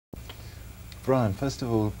Brian, first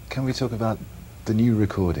of all, can we talk about the new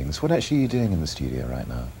recordings? What actually are you doing in the studio right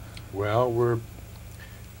now? Well, we're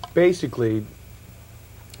basically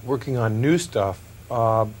working on new stuff.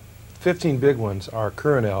 15 Big Ones, our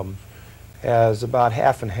current album, has about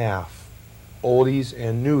half and half, oldies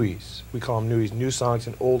and newies. We call them newies, new songs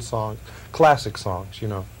and old songs, classic songs, you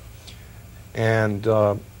know. And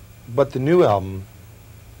but the new album,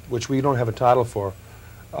 which we don't have a title for,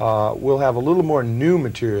 will have a little more new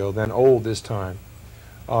material than old this time.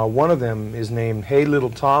 One of them is named Hey Little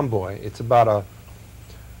Tomboy. It's about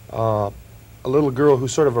a little girl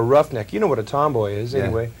who's sort of a roughneck. You know what a tomboy is,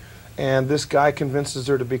 anyway. And this guy convinces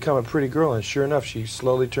her to become a pretty girl, and sure enough, she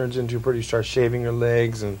slowly turns into a pretty, starts shaving her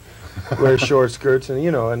legs and wears short skirts and, you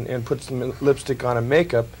know, and puts some lipstick on and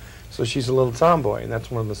makeup, so she's a little tomboy, and that's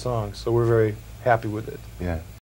one of the songs. So we're very happy with it. Yeah.